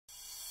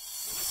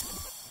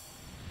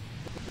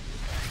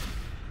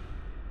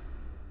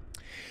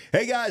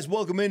Hey, guys,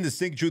 welcome into the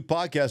Stinkin Truth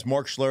Podcast.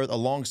 Mark Schlereth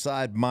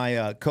alongside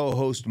my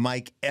co-host,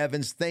 Mike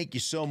Evans. Thank you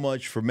so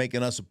much for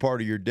making us a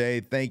part of your day.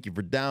 Thank you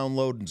for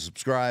downloading,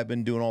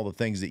 subscribing, doing all the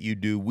things that you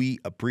do. We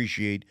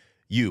appreciate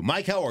you.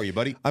 Mike, how are you,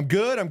 buddy? I'm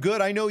good.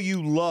 I know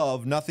you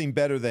love nothing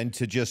better than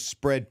to just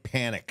spread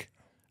panic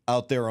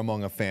out there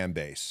among a fan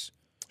base.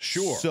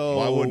 Sure. So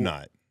why wouldn't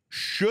I?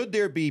 Should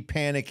there be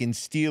panic in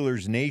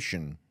Steelers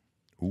Nation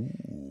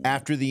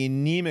after the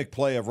anemic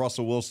play of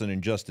Russell Wilson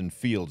and Justin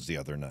Fields the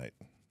other night?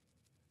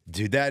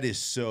 Dude, that is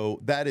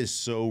so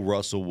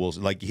Russell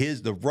Wilson. Like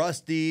the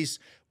Rusties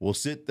will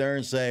sit there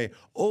and say,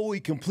 oh, he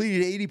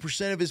completed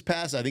 80% of his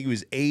passes. I think it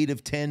was 8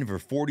 of 10 for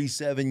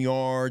 47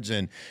 yards.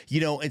 And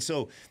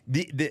so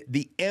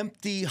the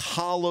empty,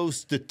 hollow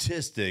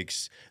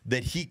statistics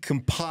that he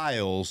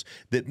compiles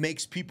that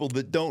makes people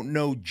that don't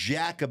know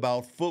jack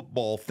about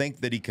football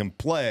think that he can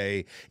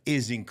play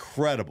is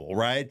incredible,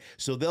 right?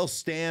 So they'll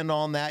stand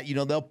on that,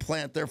 they'll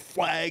plant their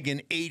flag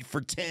in 8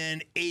 for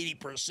 10,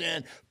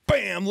 80%.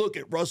 Bam, look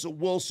at Russell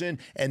Wilson.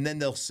 And then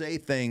they'll say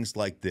things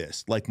like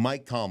this, like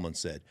Mike Tomlin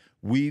said,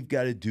 we've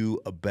got to do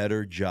a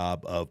better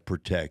job of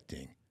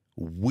protecting.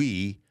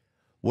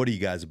 What are you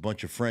guys, a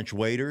bunch of French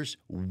waiters?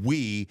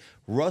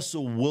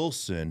 Russell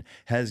Wilson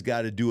has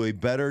got to do a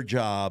better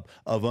job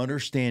of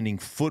understanding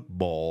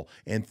football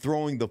and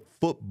throwing the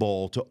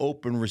football to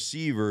open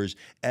receivers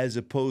as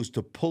opposed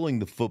to pulling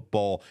the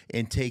football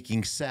and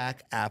taking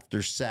sack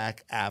after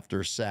sack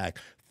after sack.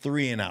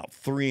 3 and out,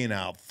 3 and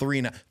out, 3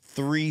 and out.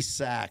 3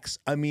 sacks.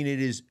 I mean,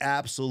 it is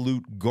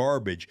absolute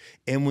garbage.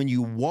 And when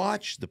you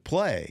watch the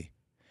play,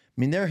 I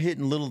mean,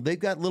 they've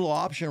got little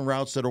option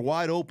routes that are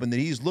wide open that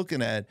he's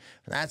looking at.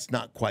 That's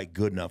not quite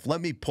good enough.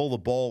 Let me pull the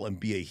ball and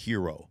be a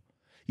hero.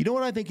 You know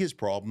what I think his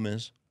problem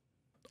is?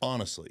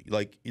 Honestly,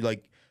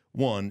 like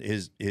one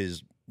is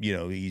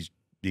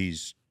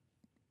he's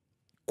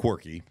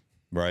quirky,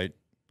 right?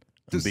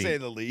 To say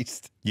the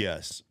least.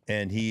 Yes.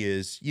 And he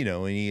is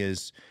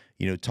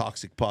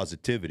toxic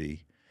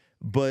positivity.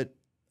 But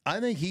I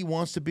think he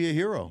wants to be a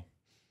hero.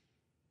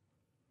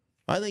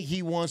 I think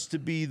he wants to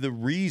be the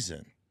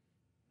reason.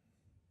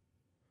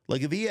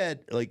 Like if he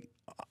had,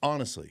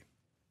 honestly,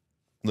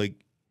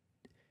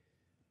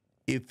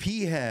 if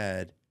he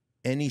had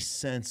any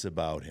sense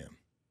about him,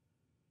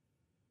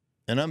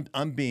 and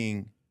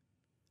I'm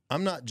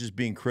not just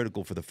being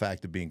critical for the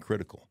fact of being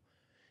critical.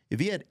 If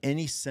he had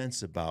any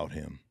sense about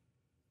him,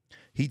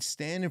 he'd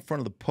stand in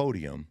front of the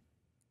podium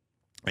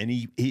and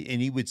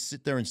he would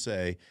sit there and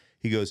say,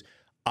 he goes,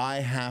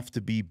 I have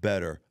to be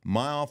better.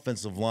 My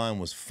offensive line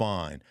was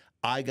fine.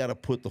 I got to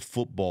put the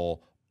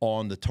football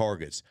on the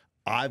targets.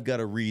 I've got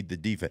to read the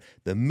defense.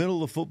 The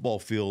middle of the football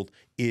field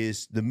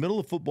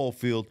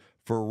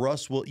for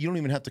Russ. Well, you don't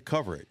even have to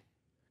cover it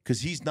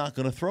because he's not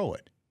going to throw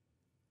it.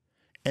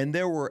 And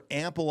there were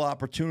ample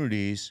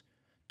opportunities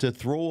to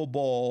throw a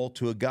ball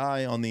to a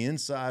guy on the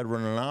inside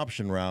running an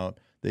option route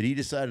that he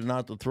decided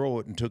not to throw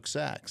it and took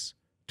sacks.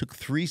 Took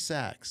 3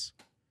 sacks.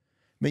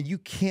 Man, you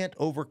can't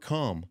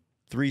overcome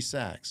 3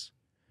 sacks.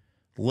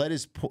 Led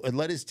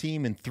his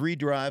team in 3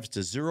 drives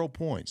to 0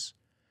 points.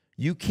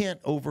 You can't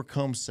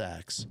overcome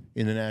sacks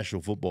in the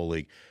National Football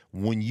League.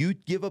 When you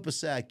give up a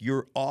sack,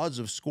 your odds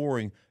of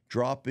scoring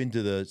drop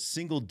into the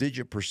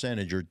single-digit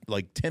percentage or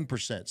like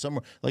 10%,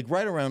 somewhere like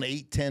right around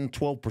 8, 10,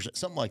 12%,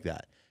 something like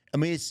that. I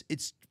mean,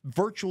 it's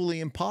virtually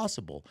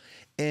impossible.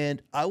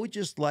 And I would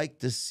just like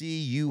to see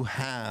you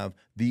have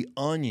the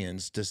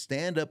onions to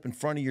stand up in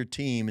front of your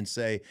team and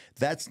say,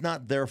 that's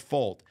not their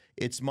fault.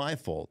 It's my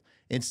fault.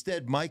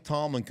 Instead, Mike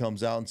Tomlin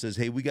comes out and says,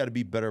 hey, we got to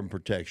be better in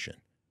protection.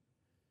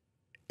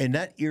 And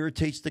that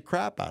irritates the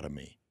crap out of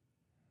me.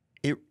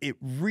 It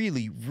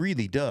really,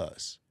 really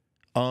does.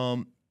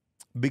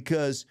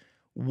 Because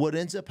what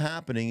ends up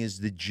happening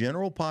is the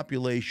general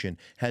population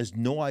has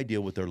no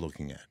idea what they're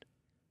looking at.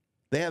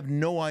 They have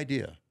no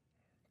idea.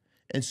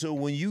 And so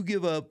when you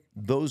give up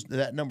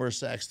that number of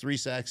sacks, 3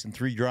 sacks and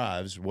 3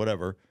 drives,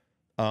 whatever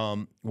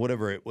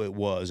it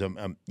was,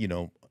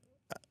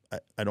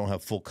 I don't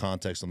have full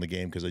context on the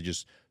game because I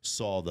just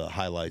saw the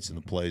highlights and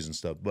the plays and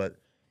stuff. But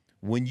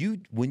when you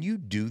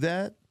do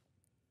that,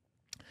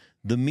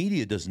 the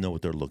media doesn't know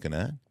what they're looking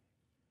at.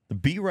 The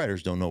beat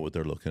writers don't know what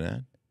they're looking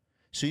at.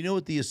 So you know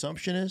what the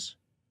assumption is?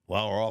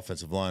 Well, our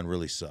offensive line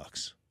really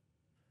sucks.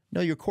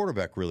 No, your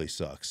quarterback really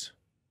sucks.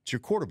 It's your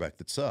quarterback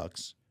that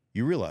sucks.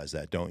 You realize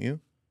that, don't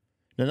you?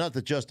 Now, not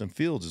that Justin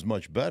Fields is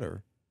much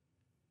better,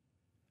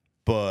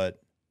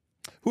 but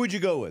who would you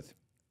go with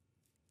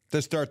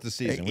to start the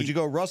season? Would you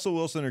go Russell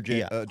Wilson or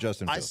Justin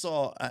Fields? I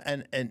saw,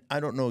 and I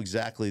don't know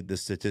exactly the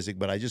statistic,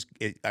 but I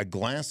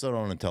glanced at it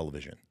on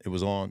television. It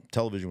was on,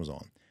 television was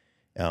on.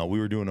 We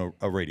were doing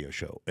a radio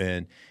show,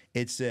 and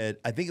it said,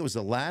 I think it was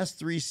the last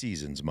 3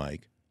 seasons,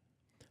 Mike,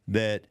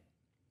 that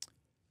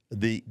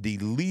the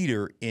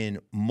leader in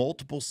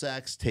multiple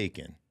sacks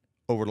taken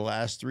over the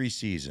last 3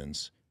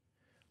 seasons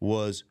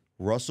was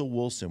Russell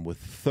Wilson with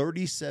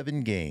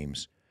 37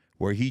 games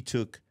where he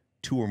took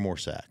 2 or more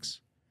sacks.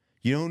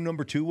 You know who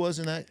number 2 was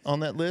on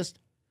that list?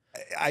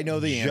 I know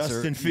the answer.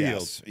 Justin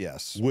Fields.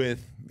 Yes.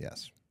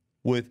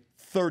 With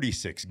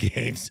 36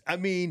 games. I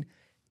mean,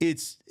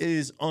 it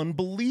is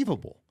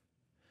unbelievable.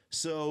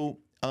 So,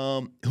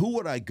 who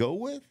would I go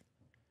with?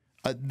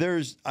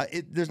 There's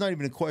not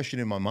even a question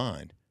in my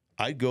mind.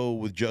 I'd go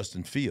with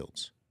Justin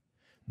Fields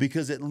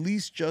because at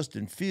least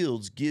Justin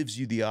Fields gives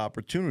you the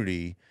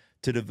opportunity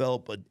to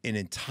develop an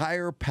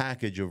entire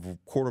package of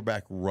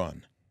quarterback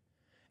run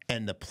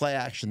and the play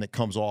action that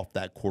comes off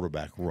that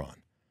quarterback run.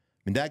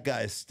 I mean, that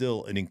guy is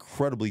still an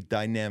incredibly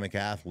dynamic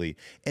athlete,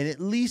 and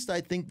at least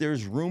I think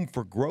there's room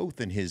for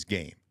growth in his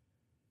game.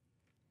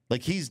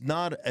 Like, he's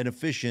not an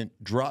efficient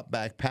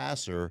drop-back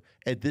passer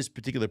at this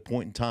particular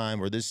point in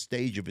time or this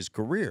stage of his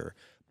career,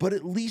 but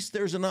at least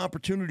there's an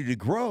opportunity to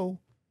grow.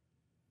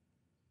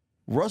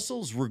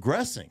 Russell's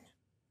regressing.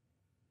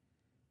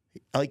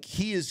 Like,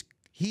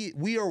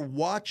 we are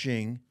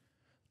watching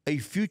a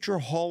future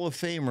Hall of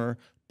Famer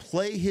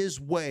play his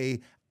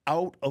way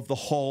out of the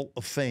Hall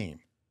of Fame.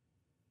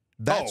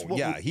 That's what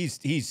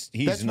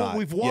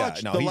we've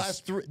watched the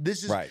last three.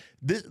 Right.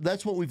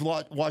 That's what we've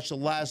watched the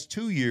last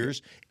 2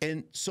 years,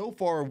 and so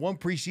far, one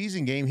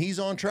preseason game, he's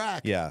on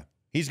track. Yeah,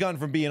 he's gone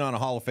from being on a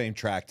Hall of Fame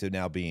track to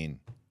now being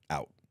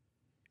out.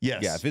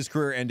 Yes. Yeah. If his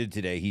career ended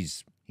today,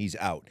 he's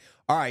out.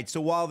 All right. So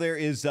while there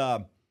is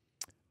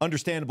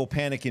understandable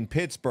panic in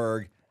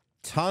Pittsburgh,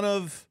 ton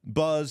of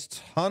buzz,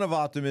 ton of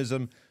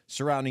optimism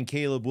surrounding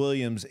Caleb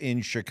Williams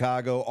in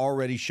Chicago,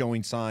 already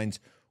showing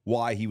signs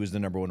why he was the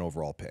 #1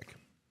 overall pick.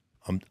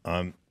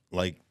 I'm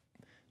like,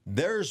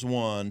 there's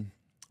one,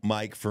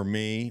 Mike, for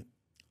me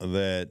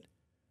that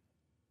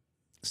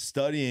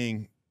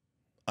studying,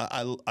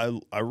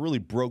 I really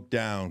broke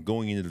down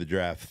going into the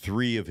draft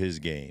 3 of his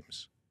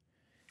games.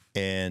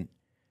 And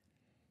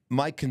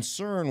my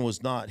concern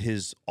was not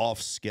his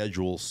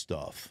off-schedule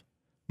stuff.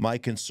 My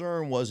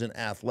concern wasn't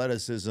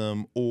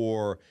athleticism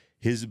or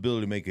his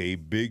ability to make a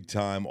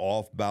big-time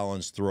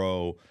off-balance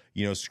throw,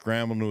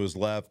 scrambling to his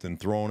left and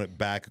throwing it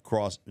back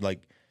across,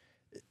 like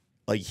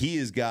he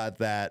has got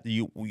that.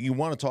 You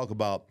want to talk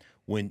about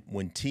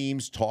when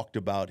teams talked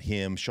about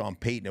him. Sean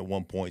Payton at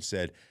one point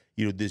said,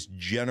 this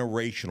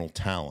generational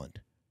talent.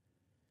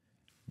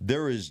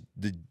 There is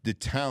the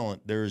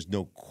talent. There is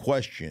no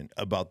question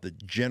about the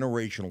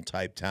generational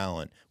type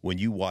talent when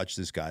you watch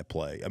this guy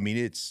play. I mean,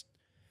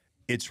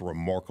 it's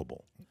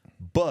remarkable.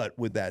 But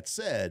with that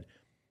said,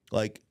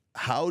 like,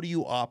 how do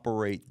you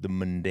operate the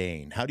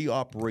mundane? How do you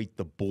operate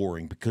the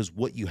boring? Because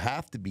what you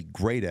have to be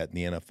great at in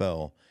the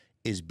NFL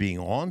is being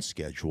on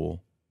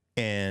schedule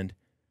and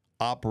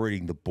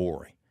operating the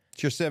boring.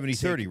 It's your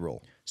 70-30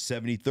 rule.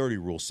 70-30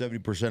 rule.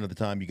 70% of the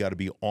time you got to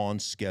be on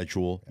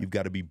schedule. You've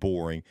got to be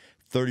boring.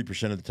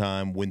 30% of the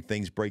time when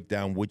things break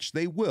down, which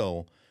they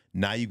will,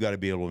 now you've got to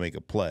be able to make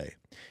a play.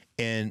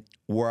 And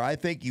where I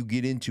think you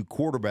get into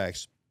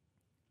quarterbacks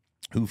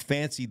who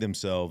fancy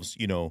themselves,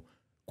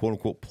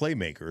 quote-unquote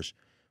playmakers,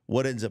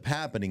 what ends up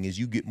happening is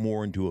you get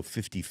more into a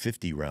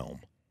 50-50 realm.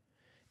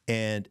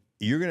 And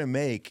you're going to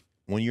make,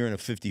 when you're in a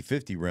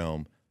 50-50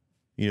 realm,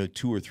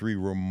 2 or 3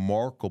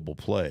 remarkable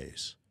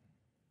plays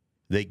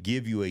that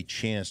give you a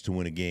chance to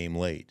win a game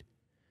late.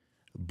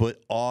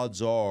 But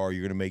odds are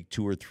you're going to make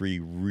 2 or 3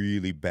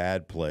 really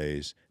bad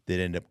plays that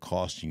end up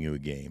costing you a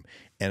game.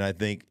 And I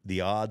think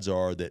the odds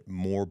are that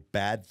more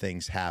bad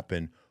things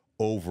happen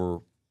over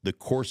the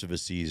course of a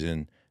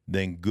season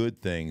than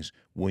good things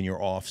when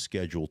you're off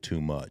schedule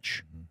too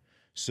much. Mm-hmm.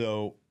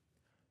 So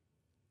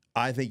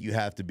I think you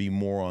have to be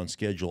more on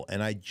schedule.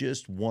 And I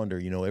just wonder,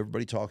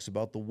 everybody talks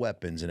about the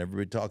weapons and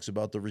everybody talks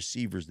about the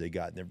receivers they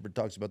got and everybody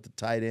talks about the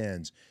tight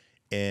ends.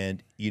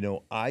 And,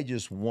 I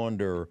just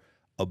wonder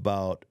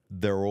about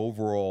their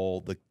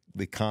overall,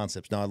 the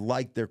concepts. Now, I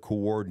like their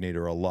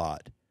coordinator a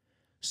lot.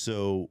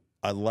 So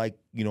I like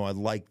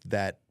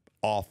that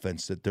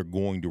offense that they're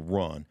going to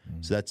run.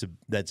 Mm-hmm. So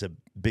that's a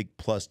big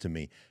plus to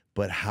me.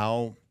 But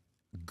how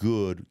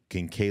good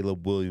can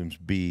Caleb Williams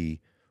be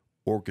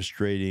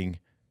orchestrating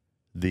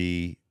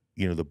the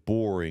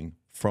boring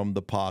from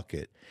the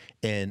pocket?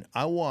 And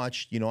I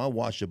watched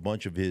a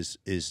bunch of his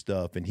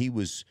stuff, and he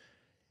was,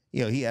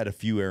 he had a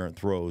few errant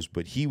throws,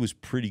 but he was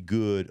pretty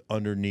good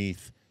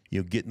underneath,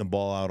 getting the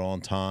ball out on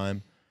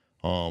time.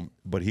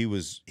 But he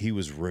was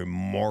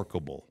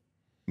remarkable.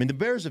 I mean, the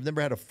Bears have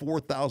never had a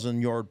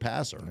 4,000-yard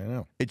passer. I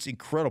know. It's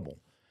incredible.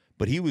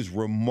 But he was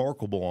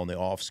remarkable on the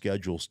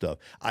off-schedule stuff.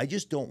 I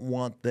just don't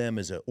want them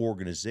as an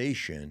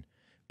organization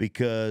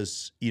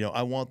because,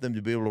 I want them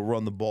to be able to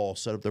run the ball,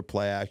 set up their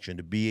play action,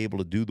 to be able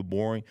to do the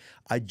boring.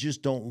 I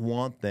just don't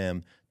want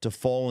them to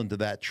fall into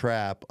that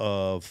trap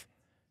of,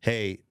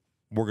 hey,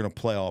 we're going to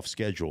play off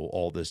schedule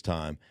all this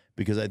time,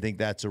 because I think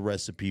that's a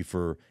recipe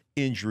for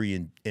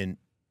injury and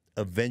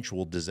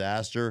eventual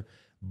disaster.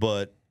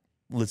 But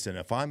listen,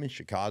 if I'm in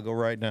Chicago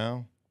right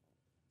now,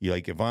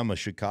 if I'm a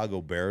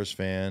Chicago Bears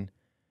fan,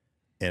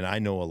 and I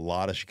know a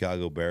lot of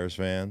Chicago Bears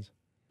fans,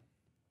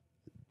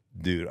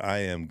 dude, I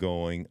am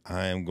going,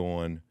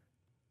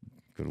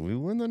 could we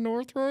win the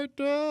North right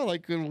now?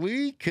 Like, could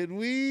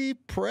we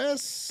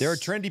press? They're a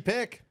trendy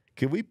pick.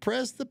 Could we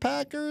press the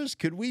Packers?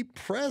 Could we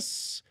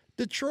press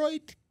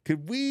Detroit? I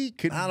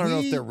don't know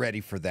if they're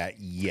ready for that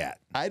yet.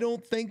 I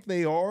don't think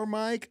they are,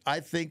 Mike.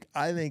 I think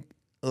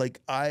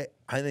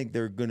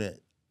they're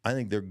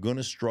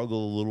gonna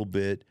struggle a little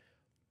bit,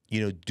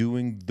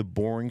 doing the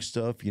boring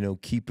stuff,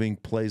 keeping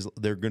plays.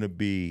 They're gonna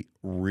be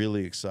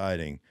really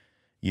exciting,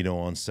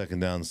 on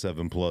 2nd down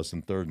 7+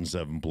 and 3rd and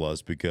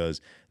 7+, because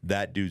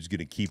that dude's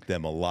gonna keep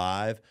them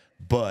alive.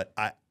 But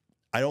I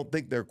don't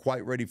think they're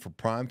quite ready for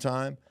prime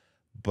time.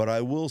 But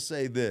I will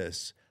say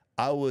this: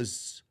 I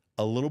was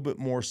a little bit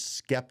more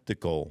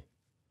skeptical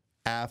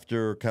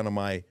after kind of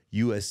my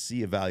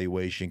USC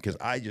evaluation, because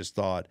I just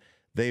thought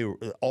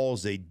all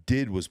they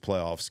did was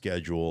playoff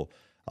schedule.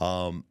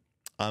 I'm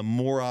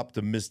more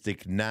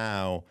optimistic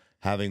now,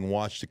 having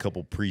watched a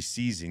couple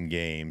preseason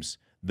games,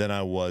 than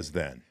I was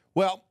then.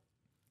 Well,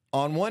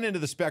 on one end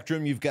of the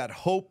spectrum, you've got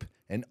hope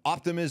and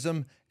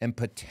optimism and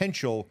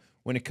potential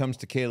when it comes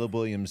to Caleb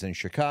Williams in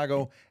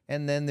Chicago,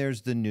 and then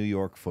there's the New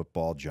York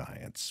Football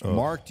Giants. Oh.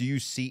 Mark, do you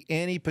see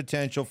any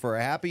potential for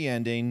a happy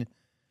ending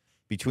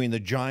between the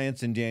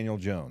Giants and Daniel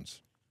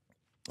Jones?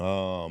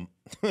 I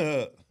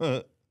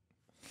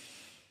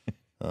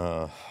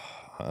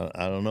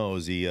don't know.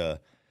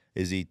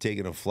 Is he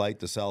taking a flight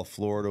to South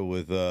Florida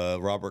with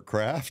Robert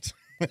Kraft?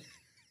 I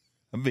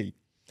mean,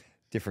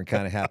 different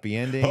kind of happy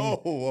ending.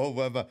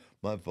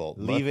 My fault.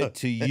 Leave it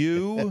to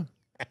you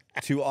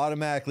to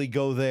automatically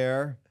go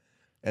there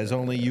as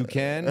only you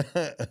can.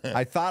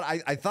 I thought.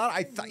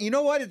 You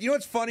know what? You know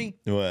what's funny?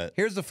 What?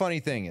 Here's the funny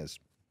thing is,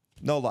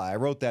 no lie, I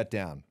wrote that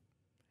down.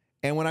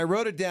 And when I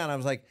wrote it down, I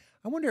was like,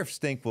 I wonder if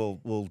Stink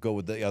will go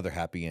with the other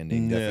happy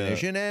ending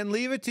definition. And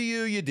leave it to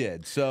you, you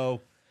did.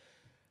 So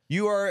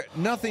you are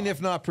nothing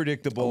if not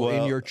predictable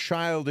in your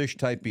childish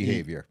type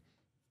behavior.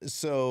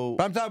 So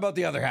but I'm talking about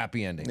the other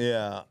happy ending.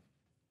 Yeah.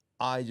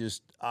 I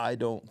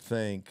don't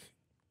think.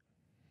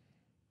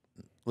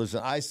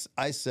 Listen,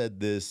 I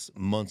said this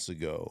months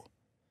ago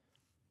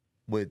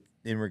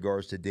in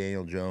regards to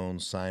Daniel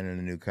Jones signing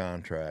a new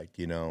contract,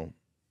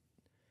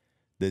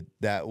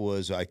 that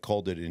was, I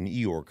called it an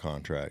Eeyore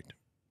contract.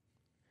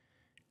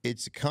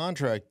 It's a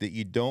contract that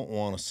you don't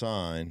want to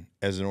sign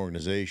as an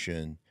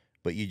organization,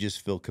 but you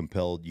just feel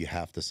compelled you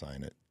have to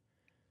sign it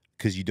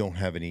because you don't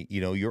have any,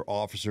 you're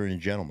officer and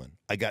gentleman.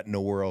 I got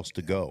nowhere else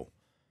to go.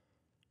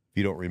 If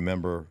you don't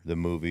remember the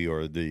movie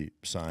or the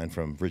sign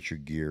from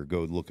Richard Gere,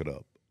 go look it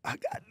up. I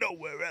got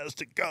nowhere else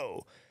to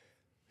go.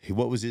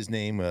 What was his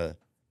name?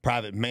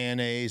 Private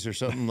Mayonnaise or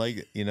something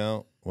like,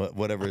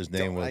 whatever his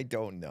name was. I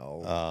don't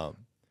know.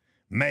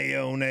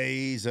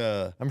 Mayonnaise.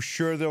 I'm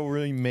sure they'll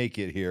remake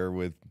it here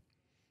with.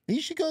 You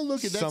should go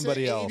look at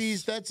somebody else.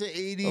 80s. That's an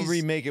 80s. They'll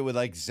remake it with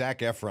like Zac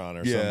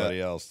Efron or somebody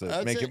else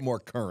to make it more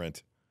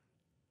current.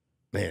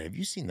 Man, have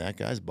you seen that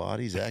guy's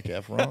body, Zac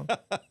Efron?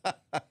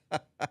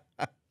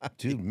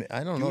 Dude,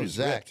 I don't know,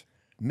 Zach.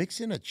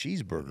 Mix in a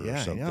cheeseburger or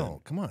something. Yeah,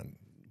 no, come on.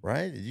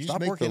 Right? You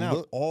Stop working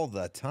out all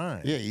the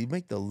time. Yeah, you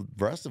make the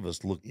rest of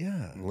us look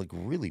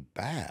really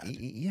bad.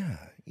 Eat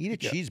a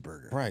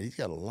cheeseburger. Right, he's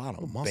got a lot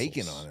of muscles.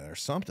 Bacon on it or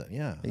something,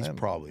 yeah. He's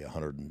probably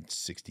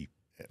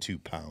 162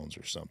 pounds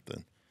or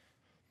something.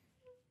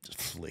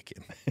 Just flick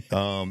him.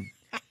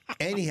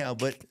 Anyhow,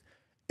 but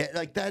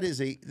like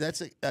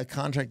that's a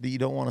contract that you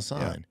don't want to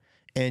sign.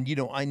 Yeah. And,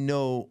 I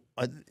know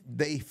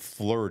they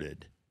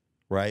flirted,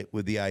 right,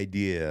 with the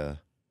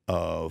idea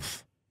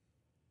of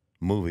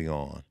moving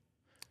on.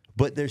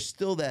 But there's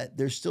still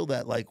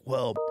that like,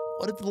 well,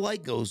 what if the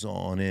light goes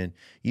on? And,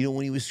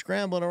 when he was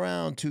scrambling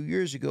around 2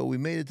 years ago, we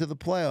made it to the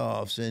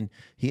playoffs and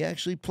he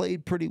actually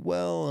played pretty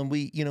well. And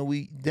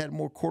we had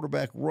more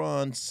quarterback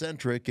run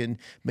centric. And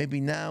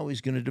maybe now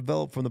he's going to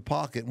develop from the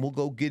pocket and we'll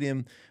go get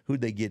him. Who'd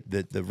they get?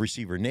 The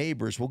receiver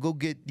Neighbors. We'll go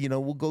get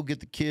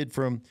the kid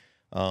from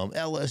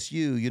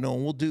LSU, and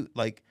we'll do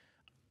like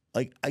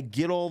I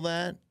get all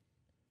that.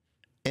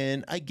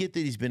 And I get that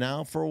he's been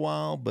out for a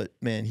while, but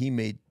man, he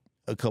made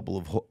a couple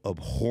of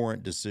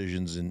abhorrent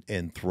decisions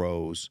and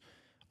throws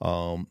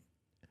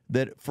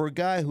that for a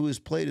guy who has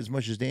played as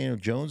much as Daniel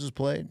Jones has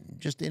played,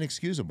 just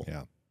inexcusable.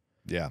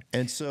 Yeah.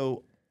 And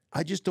so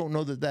I just don't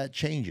know that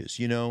changes.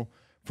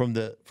 From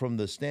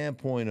the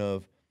standpoint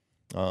of,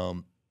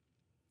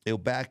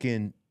 back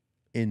in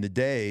the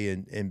day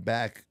and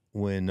back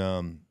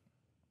when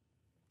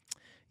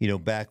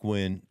back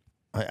when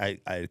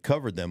I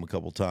covered them a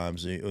couple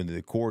times, and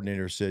the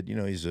coordinator said,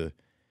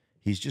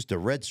 he's just a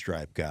red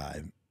stripe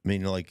guy. I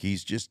mean, like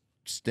he's just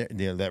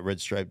that red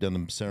stripe down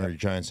the center of the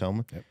Giants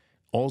helmet. Yep.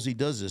 All he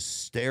does is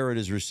stare at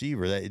his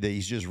receiver. That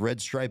he's just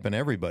red striping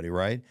everybody,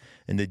 right?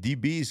 And the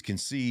DBs can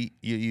see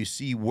you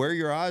see where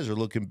your eyes are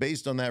looking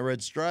based on that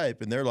red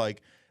stripe, and they're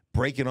like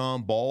breaking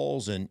on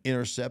balls and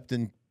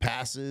intercepting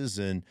passes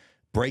and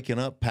breaking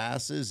up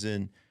passes.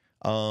 And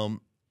one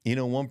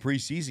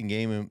preseason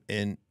game,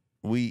 and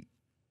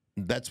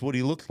that's what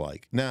he looked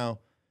like. Now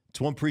it's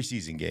one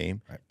preseason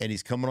game, right, and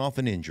he's coming off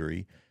an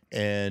injury.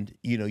 And,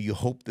 you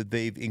hope that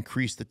they've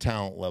increased the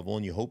talent level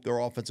and you hope their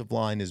offensive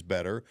line is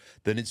better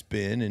than it's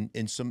been.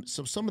 And some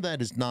of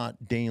that is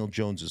not Daniel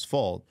Jones's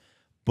fault.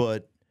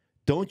 But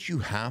don't you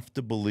have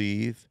to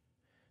believe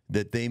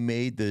that they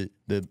made the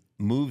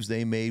moves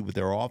they made with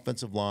their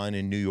offensive line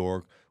in New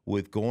York,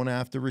 with going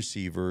after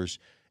receivers,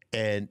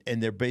 and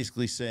they're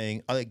basically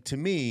saying, like, to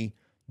me,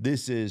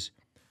 this is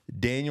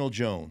Daniel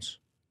Jones,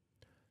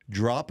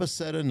 drop a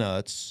set of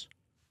nuts,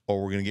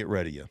 or we're going to get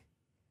rid of you.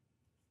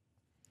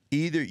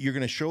 Either you're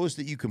going to show us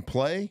that you can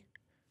play,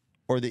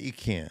 or that you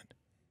can't.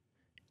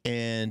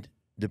 And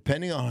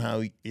depending on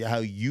how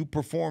you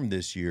perform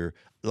this year,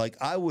 like,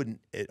 I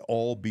wouldn't at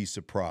all be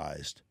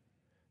surprised.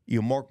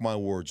 You mark my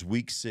words,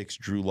 week 6,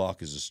 Drew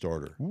Lock is a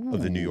starter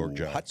of the New York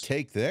Giants. Hot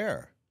take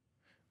there.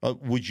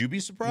 Would you be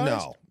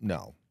surprised?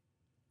 No.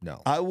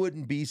 I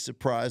wouldn't be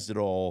surprised at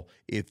all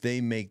if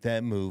they make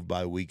that move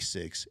by week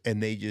 6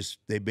 and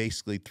they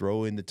basically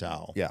throw in the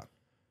towel. Yeah.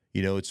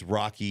 You know, it's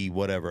Rocky,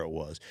 whatever it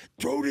was.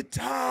 Throw the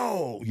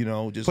towel, you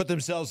know, just put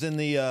themselves in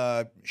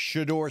the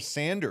Shedeur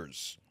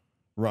Sanders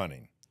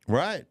running.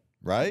 Right.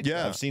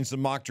 Yeah. I've seen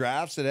some mock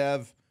drafts that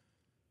have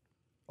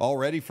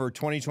already for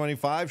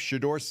 2025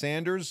 Shedeur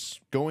Sanders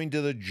going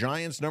to the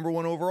Giants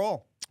 #1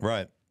 overall.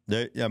 Right.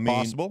 I mean,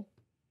 possible?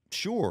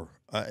 Sure.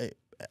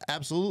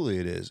 Absolutely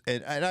it is.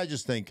 And I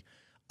just think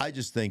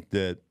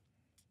that,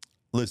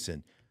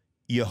 listen,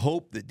 you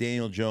hope that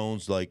Daniel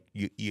Jones, like,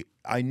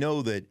 I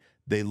know that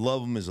they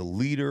love him as a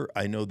leader.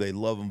 I know they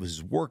love him as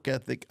his work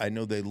ethic. I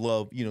know they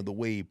love, the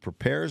way he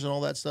prepares and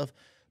all that stuff.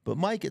 But,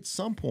 Mike, at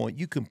some point,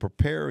 you can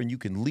prepare and you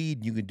can lead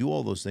and you can do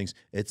all those things.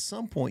 At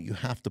some point, you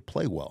have to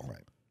play well.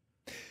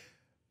 Right.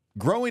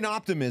 Growing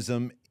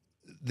optimism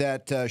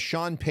that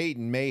Sean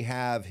Payton may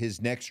have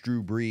his next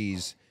Drew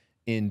Brees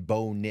in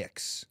Bo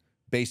Nix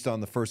based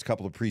on the first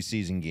couple of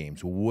preseason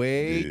games.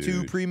 Way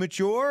too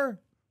premature?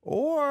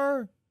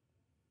 Or?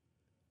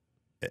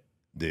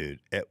 Dude,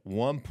 at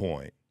one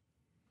point,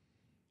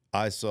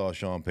 I saw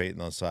Sean Payton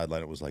on the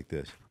sideline. It was like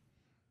this.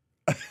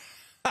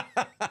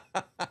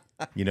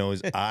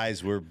 His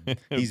eyes were,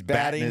 he's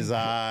batting his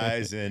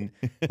eyes, and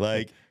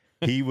like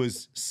he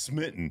was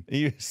smitten.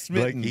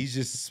 Like he's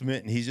just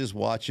smitten. He's just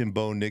watching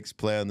Bo Nix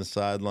play on the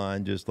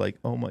sideline, just like,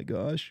 oh my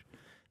gosh,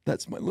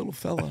 that's my little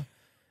fella.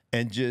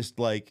 And just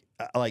like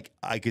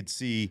I could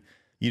see,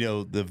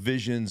 the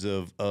visions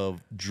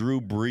of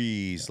Drew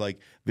Brees, like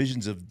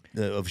visions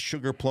of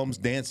Sugar Plums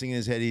dancing in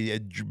his head. He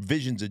had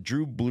visions of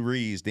Drew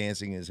Brees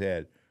dancing in his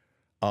head.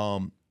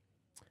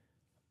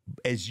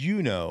 As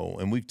you know,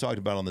 and we've talked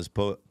about on this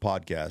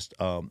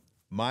podcast,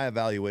 my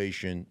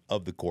evaluation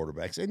of the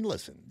quarterbacks. And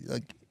listen,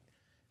 like,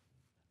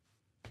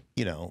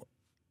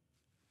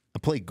 I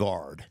play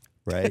guard,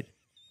 right?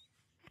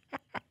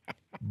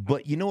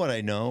 But you know what I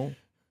know?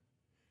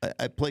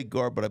 I play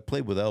guard, but I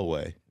played with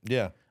Elway.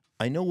 Yeah.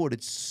 I know what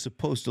it's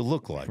supposed to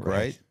look like,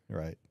 right?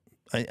 Right.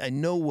 I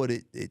know what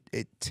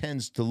it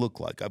tends to look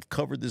like. I've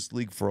covered this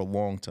league for a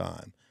long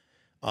time.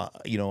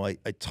 I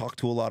talk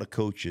to a lot of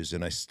coaches,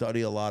 and I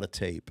study a lot of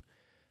tape.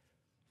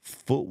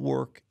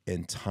 Footwork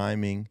and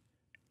timing,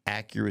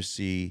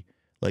 accuracy,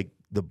 like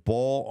the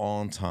ball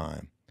on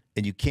time.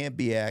 And you can't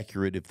be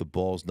accurate if the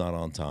ball's not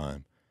on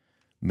time.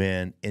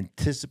 Man,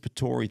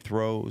 anticipatory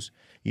throws.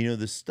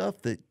 The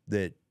stuff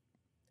that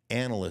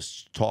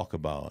analysts talk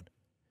about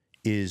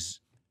is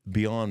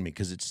beyond me,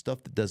 because it's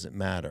stuff that doesn't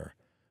matter,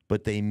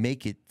 but they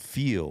make it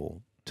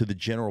feel to the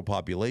general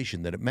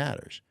population that it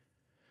matters.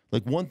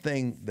 Like, one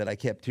thing that I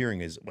kept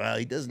hearing is, well,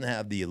 he doesn't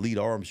have the elite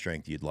arm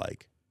strength you'd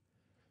like.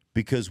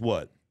 Because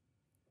what?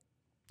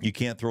 You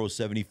can't throw a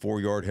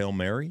 74-yard Hail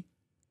Mary?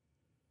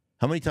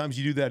 How many times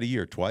do you do that a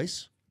year?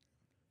 Twice?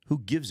 Who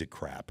gives a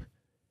crap?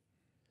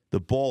 The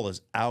ball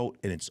is out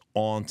and it's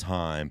on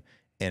time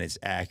and it's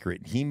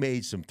accurate. He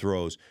made some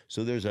throws.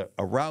 So there's a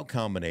route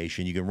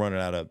combination. You can run it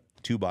out of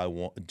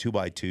 2x1,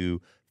 2x2,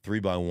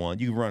 3x1.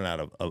 You can run it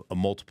out of a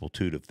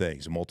multitude of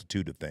things.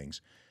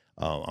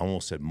 I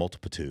almost said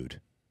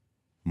multitude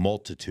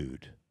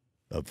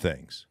of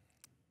things.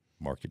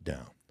 Mark it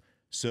down.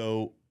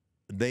 So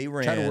they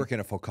ran. Try to work in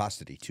a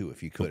focosity, too,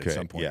 if you could, at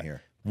some point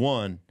here.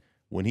 One,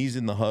 when he's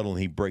in the huddle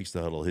and he breaks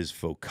the huddle, his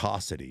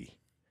focosity,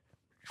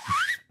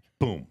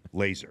 boom,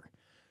 laser.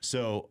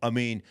 So,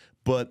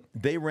 but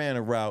they ran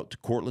a route to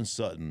Cortland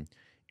Sutton,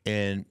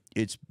 and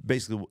it's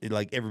basically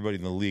like everybody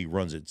in the league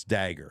runs it. It's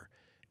dagger.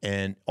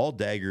 And all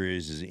dagger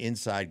is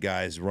inside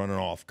guys running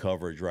off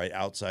coverage, right?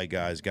 Outside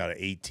guys got an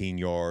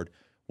 18-yard,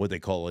 what they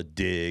call a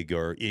dig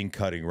or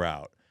in-cutting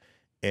route.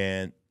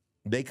 And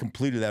they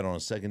completed that on a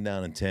 2nd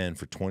down and 10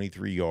 for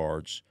 23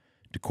 yards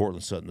to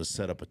Cortland Sutton to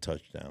set up a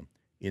touchdown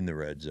in the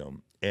red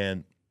zone.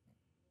 And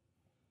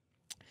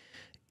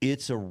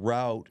it's a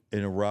route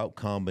and a route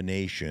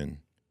combination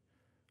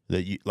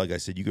that, you, like I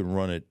said, you can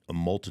run it a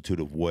multitude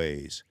of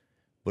ways,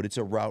 but it's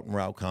a route and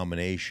route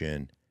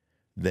combination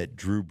that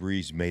Drew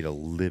Brees made a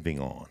living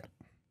on.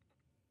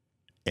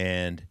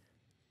 And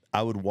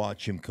I would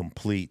watch him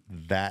complete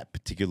that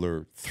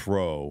particular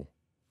throw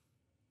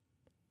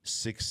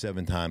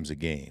 6-7 times a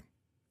game.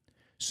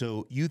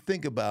 So you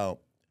think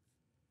about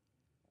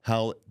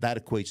how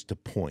that equates to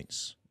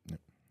points.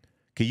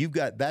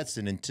 Okay, that's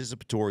an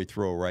anticipatory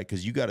throw, right?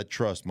 Because you got to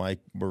trust my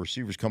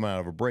receiver's coming out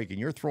of a break, and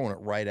you're throwing it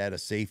right at a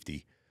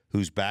safety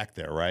who's back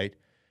there, right?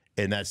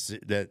 And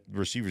that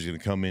receiver's going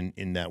to come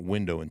in that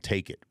window and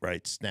take it,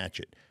 right? Snatch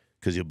it,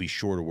 because he'll be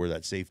short of where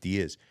that safety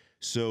is.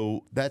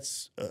 So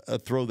that's a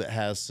throw that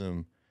has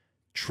some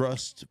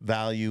trust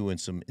value and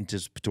some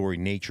anticipatory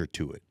nature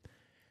to it.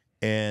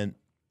 And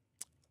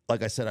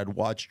like I said, I'd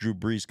watch Drew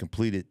Brees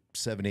complete it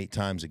 7-8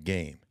 times a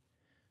game.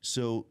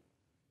 So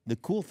the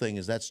cool thing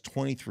is that's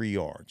 23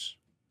 yards.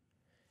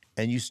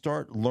 And you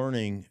start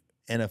learning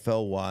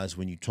NFL-wise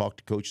when you talk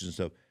to coaches and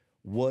stuff,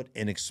 what it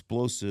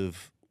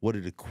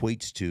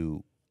equates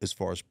to as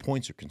far as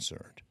points are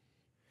concerned.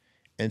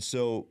 And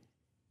so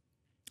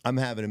I'm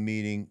having a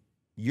meeting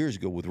years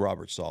ago with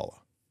Robert Saleh,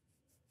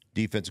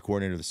 defensive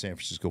coordinator of the San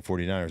Francisco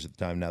 49ers at the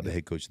time, now the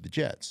head coach of the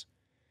Jets.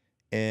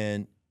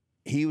 And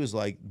he was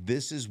like,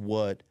 this is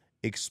what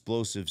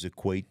explosives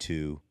equate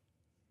to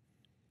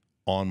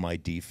on my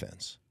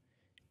defense.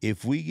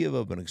 If we give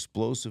up an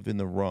explosive in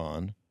the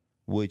run,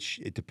 which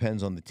it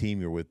depends on the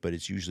team you're with, but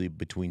it's usually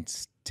between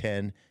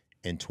 10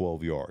 and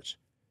 12 yards.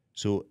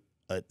 So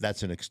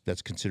that's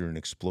considered an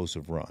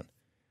explosive run.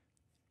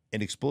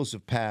 An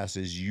explosive pass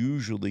is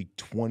usually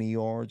 20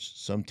 yards.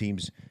 Some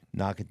teams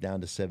knock it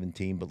down to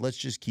 17, but let's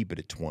just keep it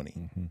at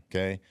 20,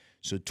 okay?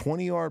 So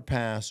 20-yard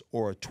pass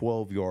or a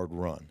 12-yard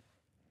run.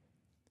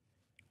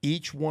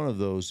 Each one of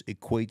those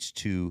equates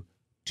to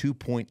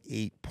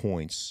 2.8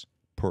 points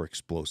per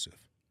explosive.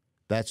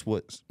 That's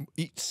what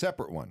each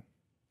separate one.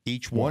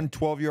 Each one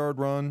 12-yard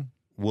run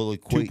will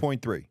equate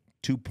 2.3.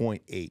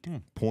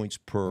 2.8 points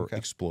per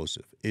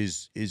explosive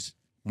is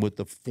what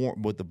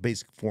the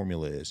basic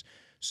formula is.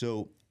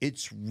 So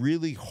it's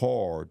really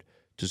hard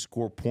to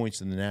score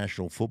points in the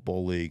National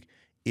Football League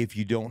if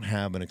you don't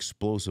have an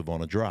explosive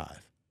on a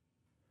drive.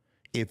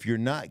 If you're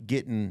not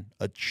getting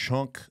a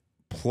chunk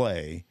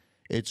play,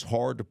 it's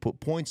hard to put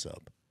points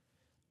up.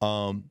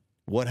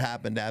 What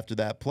happened after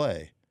that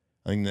play?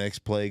 I think the next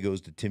play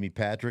goes to Timmy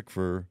Patrick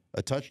for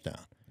a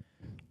touchdown.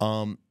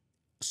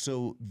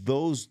 So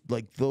those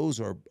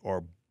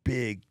are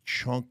big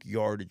chunk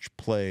yardage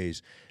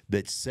plays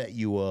that set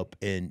you up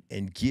and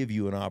give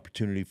you an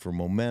opportunity for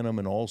momentum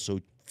and also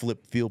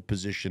flip field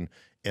position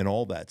and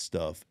all that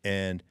stuff.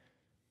 And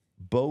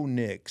Bo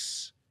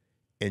Nix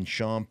and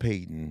Sean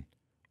Payton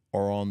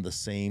are on the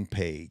same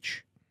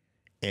page.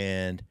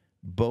 And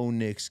Bo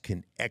Nix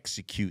can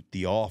execute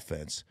the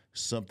offense,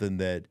 something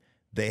that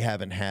they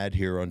haven't had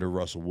here under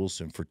Russell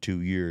Wilson for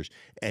 2 years.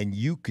 And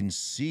you can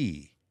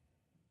see,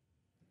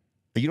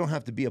 you don't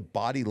have to be a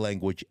body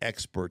language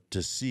expert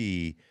to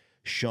see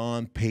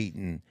Sean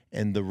Payton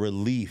and the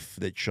relief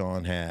that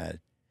Sean had.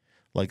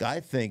 Like, I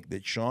think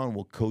that Sean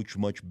will coach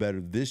much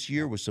better this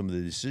year with some of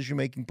the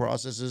decision-making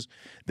processes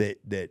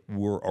that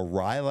were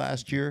awry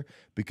last year,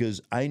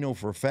 because I know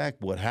for a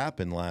fact what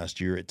happened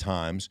last year at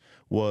times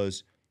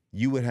was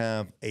you would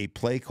have a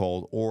play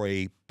called or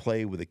a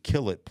play with a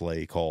kill-it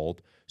play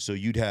called. So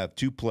you'd have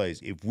two plays.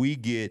 If we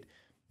get,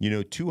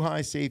 two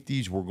high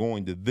safeties, we're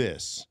going to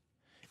this.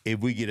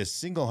 If we get a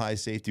single high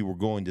safety, we're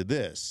going to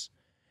this.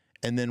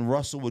 And then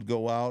Russell would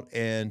go out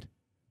and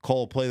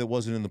call a play that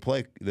wasn't in the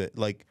play, that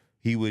like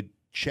he would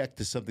check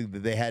to something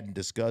that they hadn't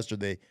discussed or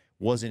they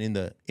wasn't in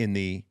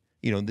the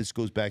this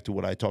goes back to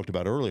what I talked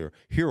about earlier,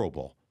 hero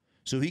ball.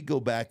 So he'd go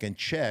back and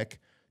check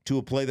to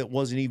a play that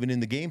wasn't even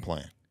in the game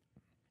plan.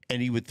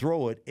 And he would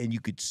throw it, and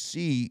you could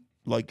see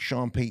like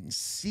Sean Payton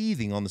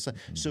seething on the side.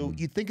 Mm-hmm. So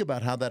you think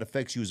about how that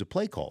affects you as a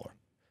play caller.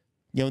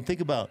 And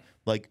think about,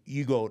 like,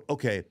 you go,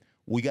 okay,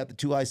 we got the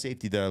two high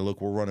safety that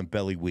we're running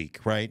belly weak,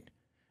 right?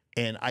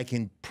 And I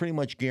can pretty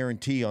much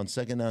guarantee on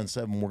 2nd down and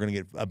 7, we're going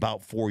to get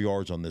about 4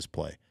 yards on this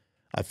play.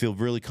 I feel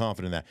really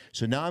confident in that.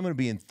 So now I'm going to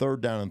be in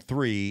 3rd down and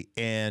 3,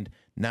 and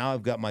now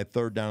I've got my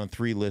 3rd down and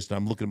 3 list, and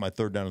I'm looking at my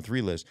 3rd down and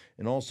 3 list,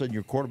 and all of a sudden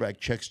your quarterback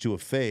checks to a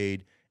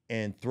fade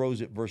and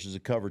throws it versus a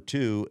cover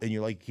 2, and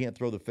you're like, you can't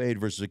throw the fade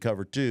versus a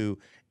cover 2,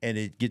 and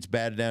it gets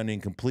batted down and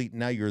incomplete.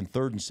 Now you're in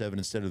 3rd and 7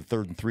 instead of the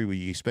 3rd and 3 where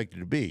you expect it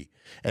to be.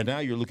 And now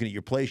you're looking at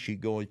your play sheet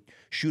going,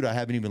 shoot, I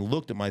haven't even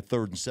looked at my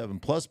 3rd and 7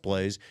 plus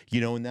plays,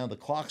 and now the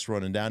clock's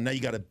running down. Now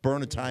you got to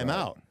burn a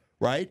timeout,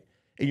 right?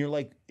 And you're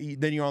like,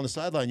 then you're on the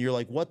sideline, you're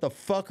like, what the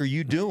fuck are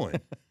you doing?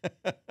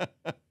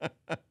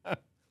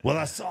 Well,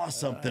 I saw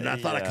something. I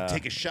thought I could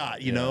take a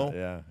shot,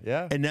 Yeah.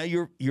 And now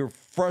you're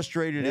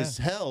frustrated as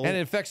hell. And it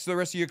affects the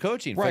rest of your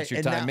coaching. It affects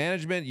your time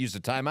management, use the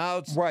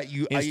timeouts,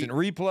 instant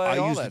replay, I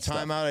all used that the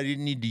stuff. timeout I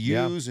didn't need to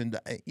use, and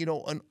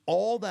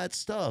all that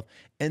stuff.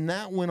 And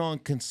that went on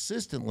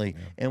consistently.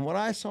 Yeah. And what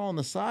I saw on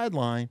the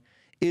sideline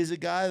is a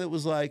guy that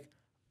was like,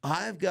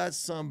 I've got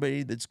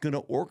somebody that's going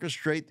to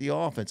orchestrate the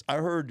offense. I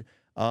heard,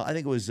 I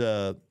think it was,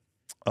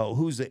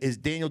 is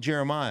Daniel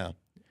Jeremiah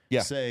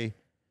say,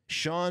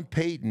 Sean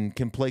Payton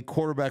can play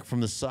quarterback from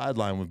the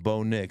sideline with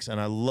Bo Nix,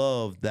 and I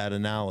love that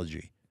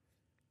analogy.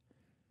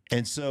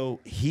 And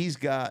so he's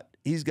got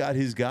his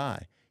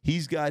guy.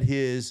 He's got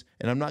his,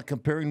 and I'm not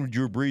comparing him to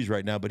Drew Brees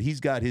right now, but he's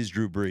got his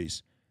Drew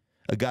Brees,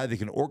 a guy that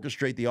can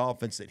orchestrate the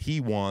offense that he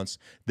wants,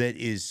 that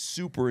is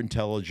super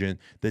intelligent,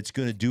 that's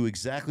going to do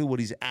exactly what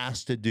he's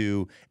asked to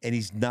do, and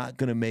he's not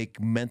going to make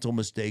mental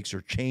mistakes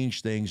or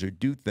change things or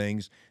do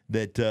things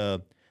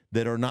that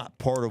that are not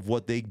part of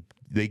what they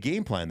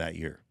game plan that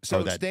year.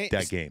 So that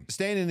game.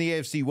 Staying in the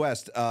AFC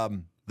West,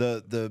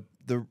 the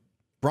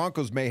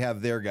Broncos may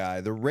have their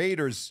guy. The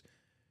Raiders,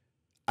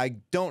 I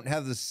don't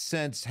have the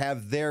sense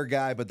have their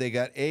guy, but they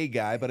got a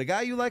guy, but a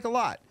guy you like a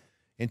lot.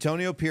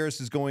 Antonio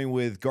Pierce is going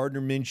with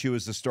Gardner Minshew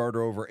as the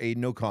starter over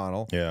Aiden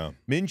O'Connell. Yeah.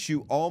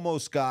 Minshew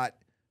almost got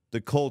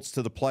the Colts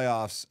to the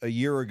playoffs a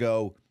year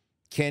ago.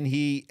 Can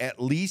he at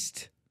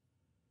least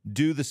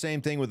do the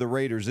same thing with the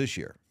Raiders this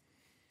year?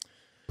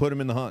 Put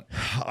him in the hunt.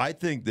 I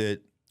think the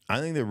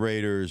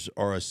Raiders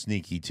are a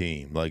sneaky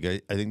team. Like I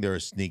think they're a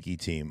sneaky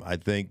team. I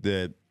think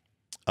that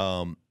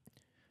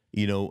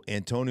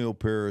Antonio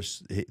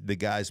Pierce, the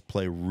guys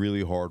play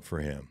really hard for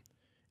him,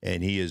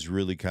 and he is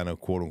really kind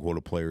of quote unquote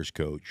a player's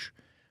coach.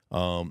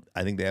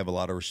 I think they have a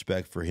lot of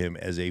respect for him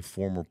as a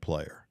former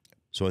player.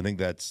 So I think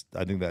that's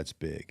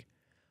big.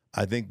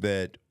 I think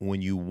that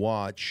when you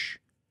watch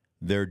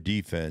their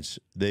defense,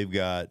 they've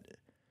got,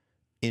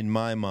 in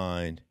my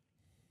mind,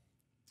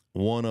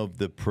 one of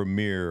the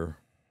premier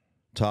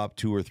top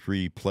 2 or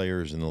 3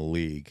 players in the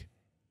league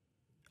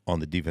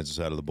on the defensive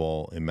side of the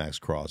ball in Max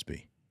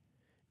Crosby.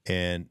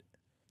 And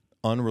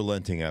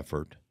unrelenting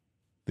effort.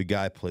 The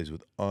guy plays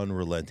with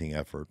unrelenting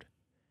effort.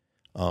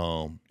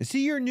 Is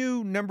he your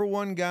new number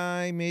 1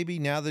 guy, maybe,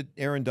 now that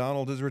Aaron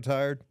Donald is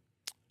retired?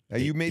 Are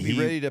you maybe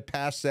ready to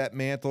pass that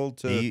mantle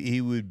to? He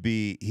would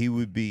be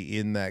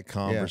in that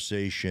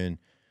conversation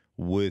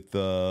with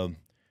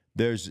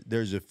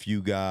there's a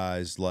few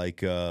guys like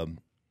that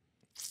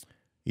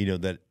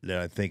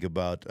I think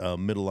about.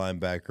 Middle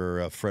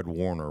linebacker Fred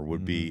Warner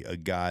would be a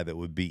guy that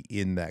would be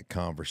in that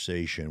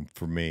conversation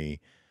for me.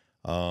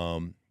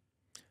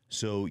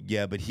 So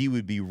yeah, but he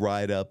would be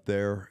right up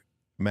there.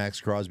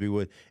 Max Crosby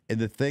would. And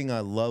the thing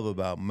I love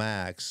about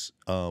Max,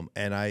 and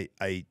I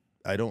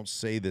don't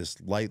say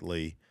this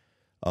lightly,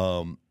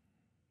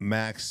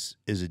 Max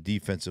is a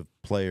defensive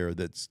player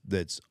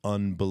that's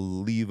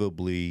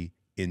unbelievably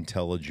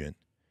intelligent,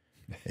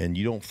 and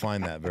you don't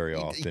find that very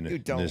often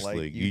in this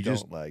league. You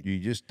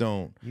just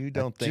don't. You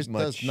don't think just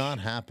much. Does not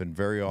happen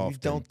very often. You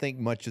don't think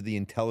much of the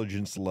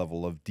intelligence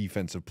level of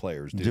defensive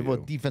players, do you? Well,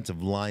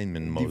 defensive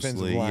linemen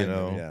mostly, right?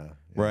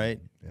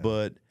 Yeah.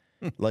 But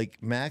like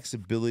Max's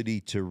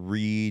ability to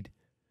read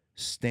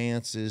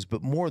stances,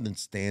 but more than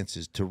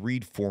stances, to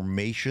read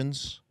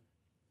formations.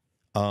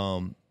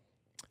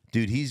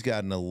 Dude, he's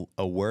got an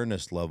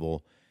awareness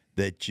level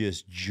that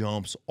just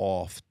jumps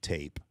off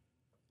tape.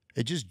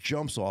 It just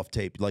jumps off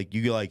tape. Like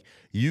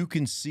you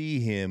can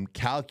see him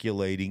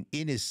calculating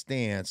in his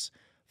stance,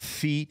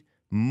 feet,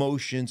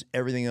 motions,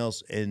 everything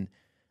else. And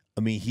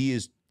I mean,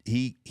 he's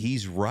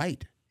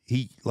right.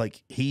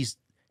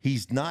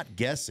 He's not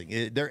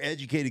guessing. They're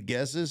educated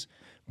guesses,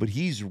 but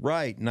he's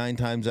right 9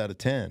 times out of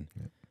 10.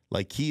 Yeah.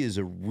 Like, he is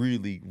a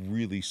really,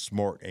 really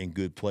smart and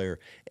good player.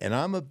 And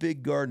I'm a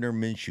big Gardner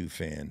Minshew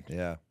fan.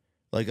 Yeah.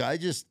 Like, I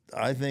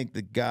think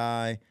the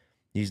guy,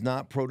 he's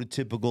not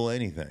prototypical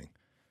anything.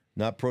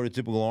 Not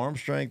prototypical arm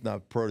strength,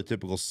 not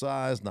prototypical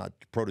size, not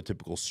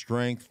prototypical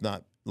strength,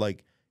 not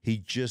like, he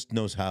just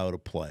knows how to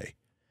play.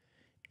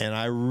 And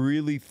I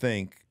really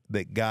think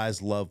that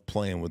guys love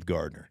playing with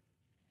Gardner.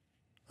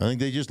 I think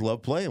they just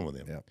love playing with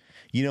him.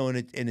 Yeah.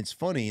 And it's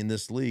funny in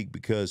this league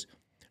because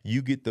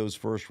you get those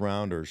first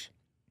rounders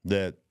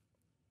that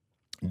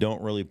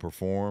don't really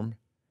perform,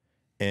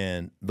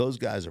 and those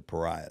guys are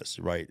pariahs,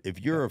 right? If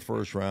you're a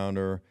first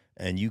rounder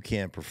and you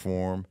can't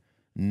perform,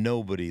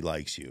 nobody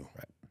likes you.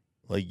 Right.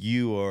 Like,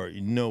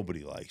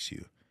 nobody likes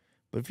you.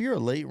 But if you're a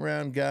late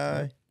round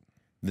guy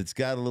that's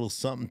got a little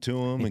something to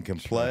him and can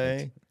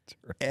play,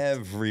 right.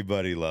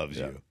 Everybody loves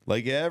you.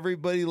 Like,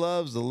 everybody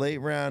loves the late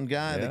round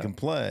guy that can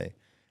play.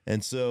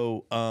 And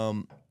so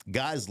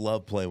guys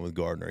love playing with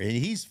Gardner. And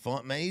he's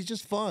fun, man. He's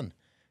just fun.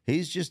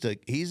 He's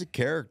a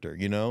character,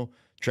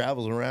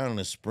 travels around in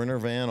a Sprinter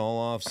van all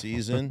off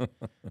season,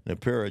 and a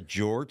pair of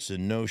jorts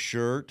and no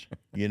shirt,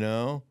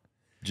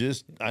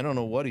 Just, I don't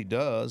know what he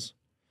does.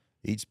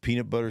 Eats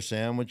peanut butter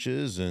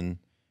sandwiches and,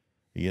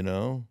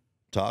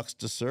 talks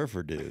to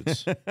surfer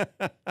dudes.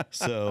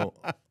 So,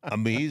 I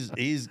mean,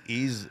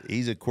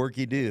 he's a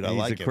quirky dude. I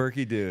like him. He's a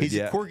quirky dude. He's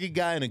a quirky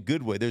guy in a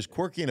good way. There's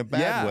quirky in a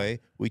bad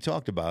way. We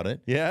talked about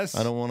it. Yes.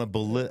 I don't want to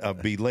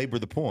belabor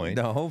the point.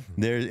 No.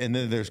 And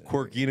then there's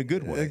quirky in a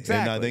good way.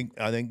 Exactly. And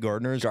I think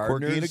Gardner's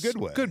quirky in a good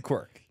way. Good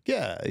quirk.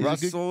 Yeah.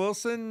 Russell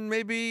Wilson,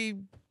 maybe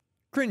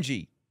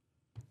cringy.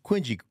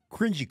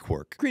 Cringy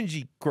quirk.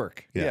 Cringy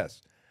quirk. Yeah.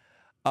 Yes.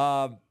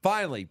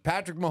 Finally,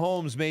 Patrick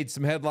Mahomes made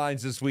some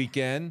headlines this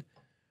weekend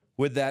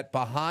with that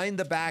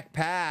behind-the-back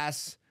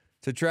pass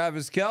to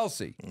Travis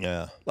Kelce.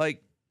 Yeah.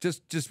 Like,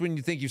 just when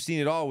you think you've seen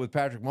it all with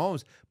Patrick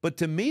Mahomes. But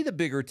to me, the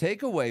bigger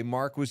takeaway,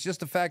 Mark, was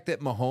just the fact that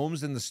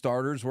Mahomes and the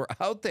starters were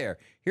out there.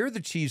 Here the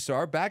Chiefs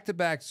are,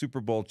 back-to-back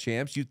Super Bowl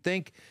champs. You'd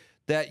think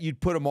that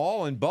you'd put them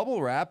all in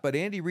bubble wrap, but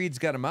Andy Reid's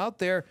got them out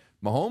there.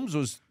 Mahomes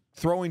was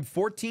throwing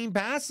 14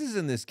 passes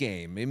in this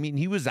game. I mean,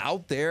 he was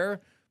out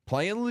there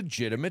playing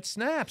legitimate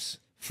snaps.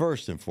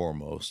 First and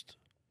foremost,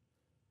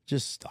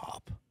 just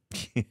stop.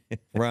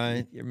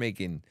 right? You're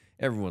making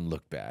everyone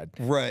look bad.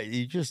 Right.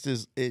 He just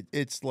is.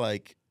 It's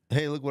like,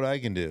 hey, look what I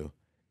can do.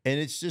 And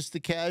it's just the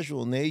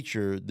casual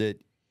nature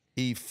that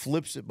he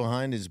flips it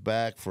behind his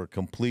back for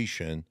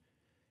completion.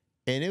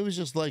 And it was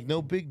just like,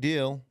 no big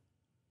deal.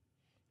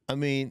 I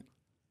mean,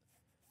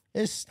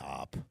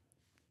 stop.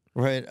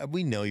 Right.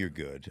 We know you're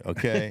good.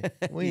 Okay.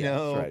 We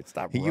know. That's right.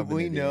 Stop we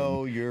rubbing it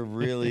know in. you're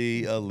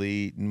really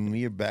elite and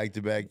you're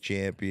back-to-back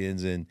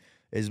champions. And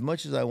as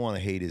much as I want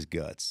to hate his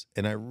guts,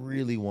 and I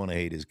really want to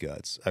hate his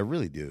guts, I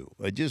really do.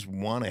 I just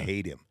want to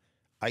hate him.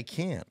 I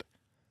can't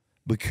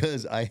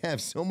because I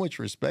have so much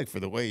respect for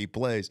the way he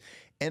plays.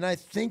 And I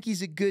think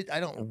he's a good, I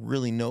don't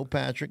really know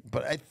Patrick,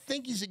 but I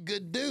think he's a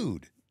good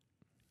dude.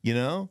 You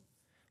know?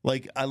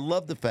 Like, I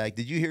love the fact,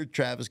 did you hear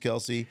Travis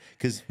Kelce?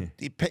 Because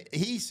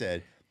he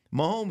said,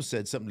 Mahomes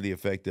said something to the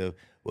effect of,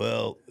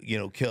 well, you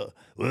know,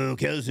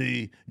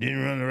 Kelce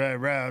didn't run the right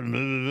route, blah,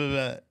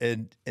 blah,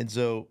 blah. And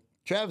so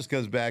Travis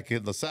comes back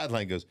and the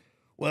sideline goes,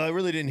 well, I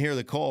really didn't hear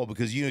the call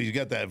because, you know, you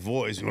got that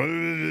voice.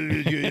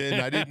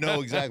 And I didn't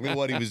know exactly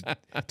what he was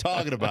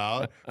talking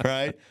about,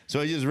 right? So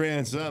I just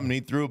ran something.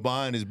 He threw it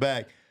behind his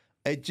back.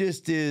 It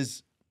just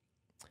is,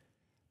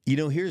 you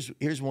know,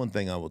 here's one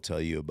thing I will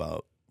tell you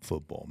about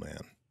football, man.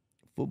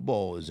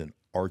 Football is an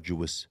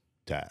arduous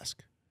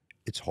task.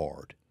 It's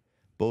hard.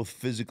 Both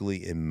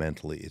physically and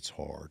mentally, it's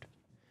hard.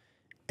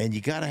 And you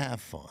got to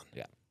have fun.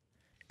 Yeah.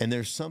 And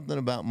there's something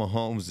about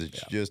Mahomes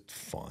that's just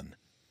fun.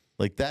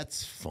 Like,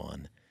 that's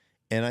fun.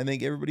 And I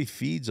think everybody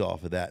feeds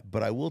off of that.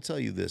 But I will tell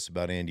you this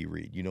about Andy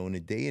Reid. You know, in a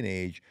day and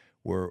age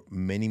where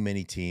many,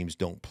 many teams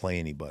don't play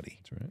anybody.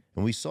 That's right.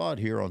 And we saw it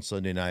here on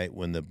Sunday night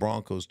when the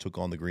Broncos took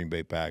on the Green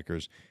Bay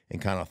Packers and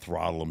kind of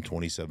throttled them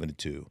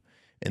 27-2.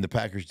 And the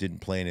Packers didn't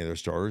play any of their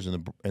starters,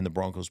 and the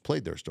Broncos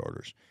played their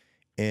starters.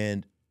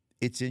 And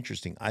it's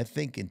interesting. I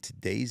think in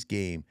today's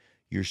game,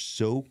 you're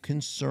so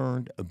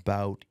concerned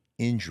about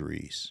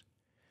injuries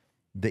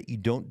that you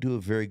don't do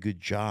a very good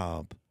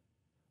job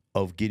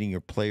of getting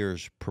your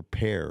players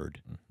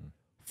prepared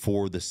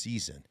for the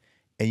season.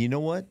 And you know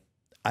what?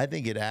 I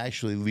think it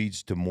actually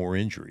leads to more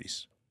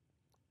injuries,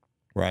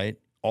 right?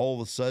 All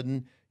of a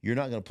sudden, you're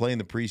not going to play in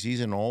the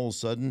preseason, and all of a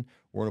sudden,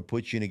 we're going to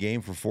put you in a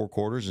game for 4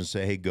 quarters and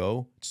say, hey,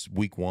 go. It's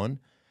week 1.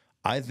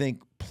 I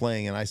think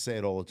playing, and I say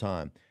it all the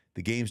time,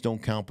 the games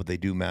don't count, but they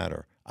do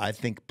matter. I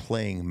think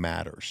playing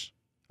matters.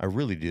 I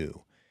really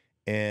do.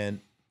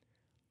 And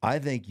I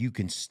think you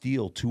can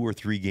steal 2 or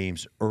 3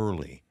 games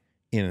early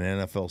in an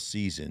NFL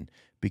season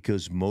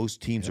because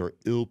most teams are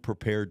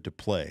ill-prepared to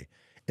play.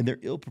 And they're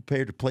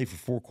ill-prepared to play for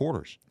 4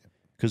 quarters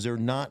because they're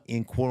not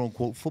in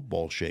quote-unquote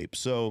football shape.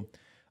 So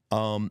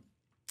I'm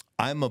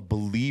a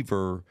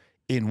believer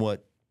in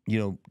what, you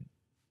know,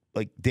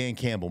 like Dan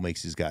Campbell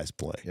makes his guys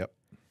play. Yep.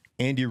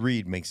 Andy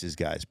Reid makes his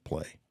guys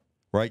play.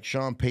 Right?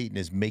 Sean Payton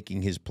is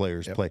making his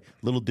players play.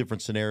 Little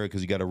different scenario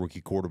because you got a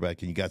rookie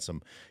quarterback and you got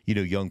some, you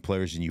know, young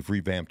players and you've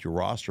revamped your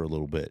roster a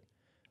little bit.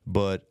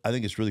 But I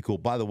think it's really cool.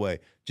 By the way,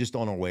 just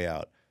on our way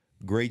out,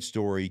 great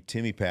story,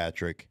 Timmy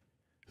Patrick,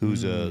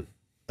 who's a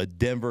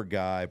Denver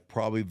guy,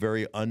 probably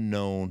very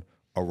unknown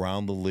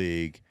around the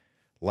league.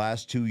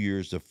 Last 2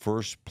 years, the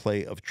first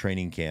play of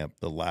training camp,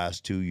 the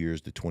last 2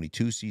 years, the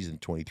 22 season,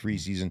 23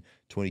 season,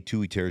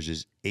 22, he tears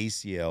his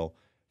ACL,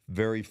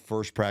 very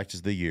first practice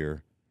of the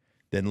year.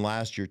 Then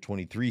last year,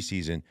 23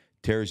 season,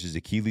 tears his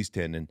Achilles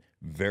tendon,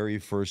 very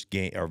first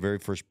game or very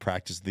first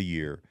practice of the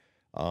year.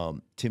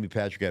 Timmy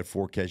Patrick had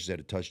 4 catches, had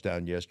a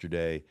touchdown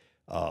yesterday.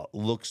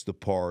 Looks the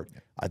part.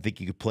 I think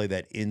he could play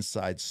that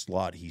inside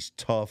slot. He's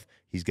tough.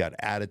 He's got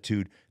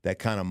attitude. That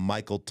kind of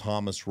Michael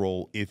Thomas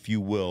role, if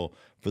you will,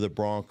 for the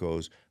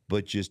Broncos.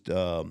 But just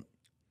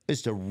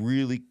it's a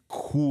really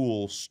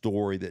cool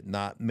story that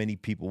not many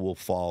people will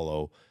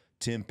follow.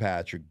 Tim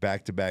Patrick,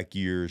 back-to-back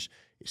years,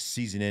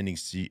 season-ending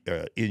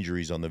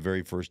injuries on the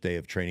very first day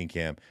of training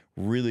camp.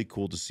 Really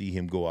cool to see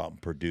him go out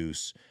and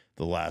produce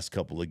the last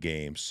couple of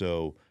games.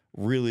 So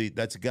really,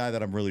 that's a guy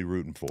that I'm really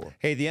rooting for.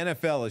 Hey, the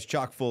NFL is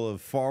chock full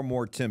of far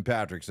more Tim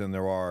Patricks than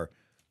there are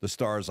the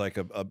stars like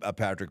a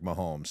Patrick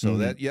Mahomes. So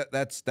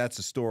that's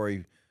a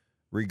story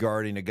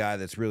regarding a guy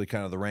that's really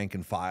kind of the rank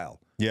and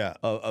file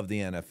of the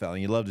NFL.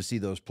 And you love to see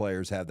those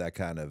players have that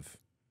kind of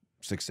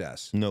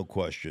success. No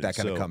question. That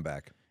kind of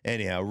comeback.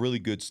 Anyhow, really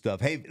good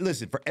stuff. Hey,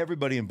 listen, for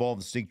everybody involved in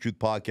the Stink Truth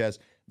podcast,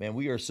 man,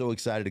 we are so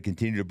excited to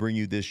continue to bring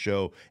you this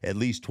show at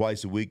least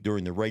twice a week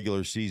during the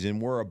regular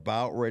season. We're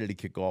about ready to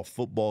kick off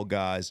football,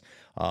 guys.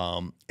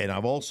 And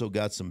I've also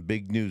got some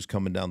big news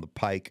coming down the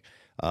pike.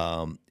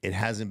 It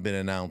hasn't been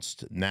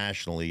announced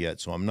nationally yet,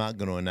 so I'm not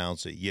going to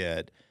announce it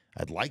yet.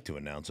 I'd like to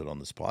announce it on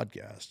this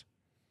podcast,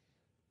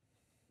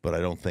 but I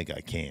don't think I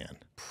can.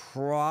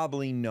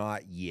 Probably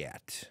not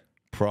yet.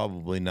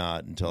 Probably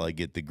not until I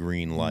get the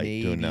green light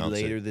to announce it.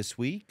 Maybe later this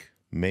week?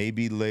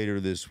 Maybe later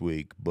this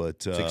week,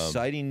 but it's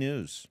exciting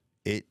news.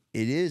 It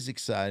is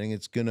exciting.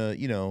 It's gonna,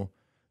 you know,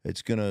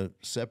 it's gonna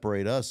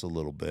separate us a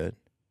little bit,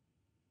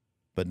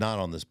 but not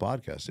on this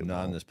podcast.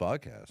 Not on this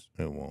podcast.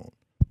 It won't.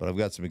 But I've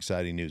got some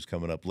exciting news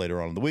coming up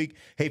later on in the week.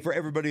 Hey, for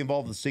everybody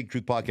involved in the Stinkin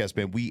Truth podcast,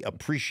 man, we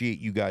appreciate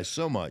you guys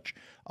so much.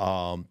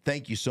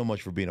 Thank you so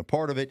much for being a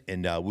part of it,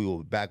 and we will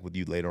be back with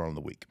you later on in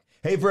the week.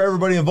 Hey, for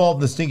everybody involved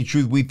in the Stinkin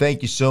Truth, we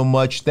thank you so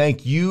much.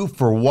 Thank you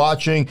for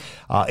watching.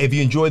 If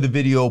you enjoyed the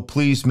video,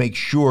 please make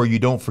sure you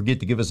don't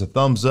forget to give us a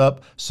thumbs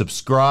up,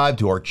 subscribe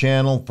to our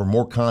channel for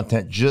more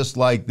content just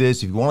like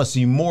this. If you want to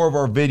see more of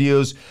our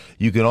videos,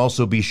 you can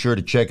also be sure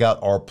to check out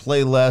our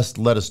playlist.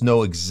 Let us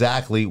know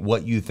exactly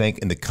what you think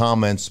in the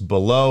comments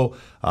below.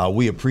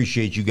 We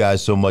appreciate you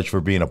guys so much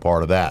for being a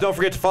part of that. Don't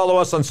forget to follow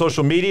us on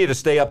social media to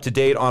stay up to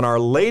date on our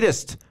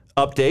latest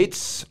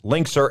updates.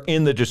 Links are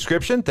in the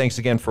description. Thanks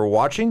again for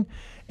watching,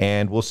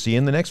 and we'll see you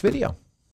in the next video.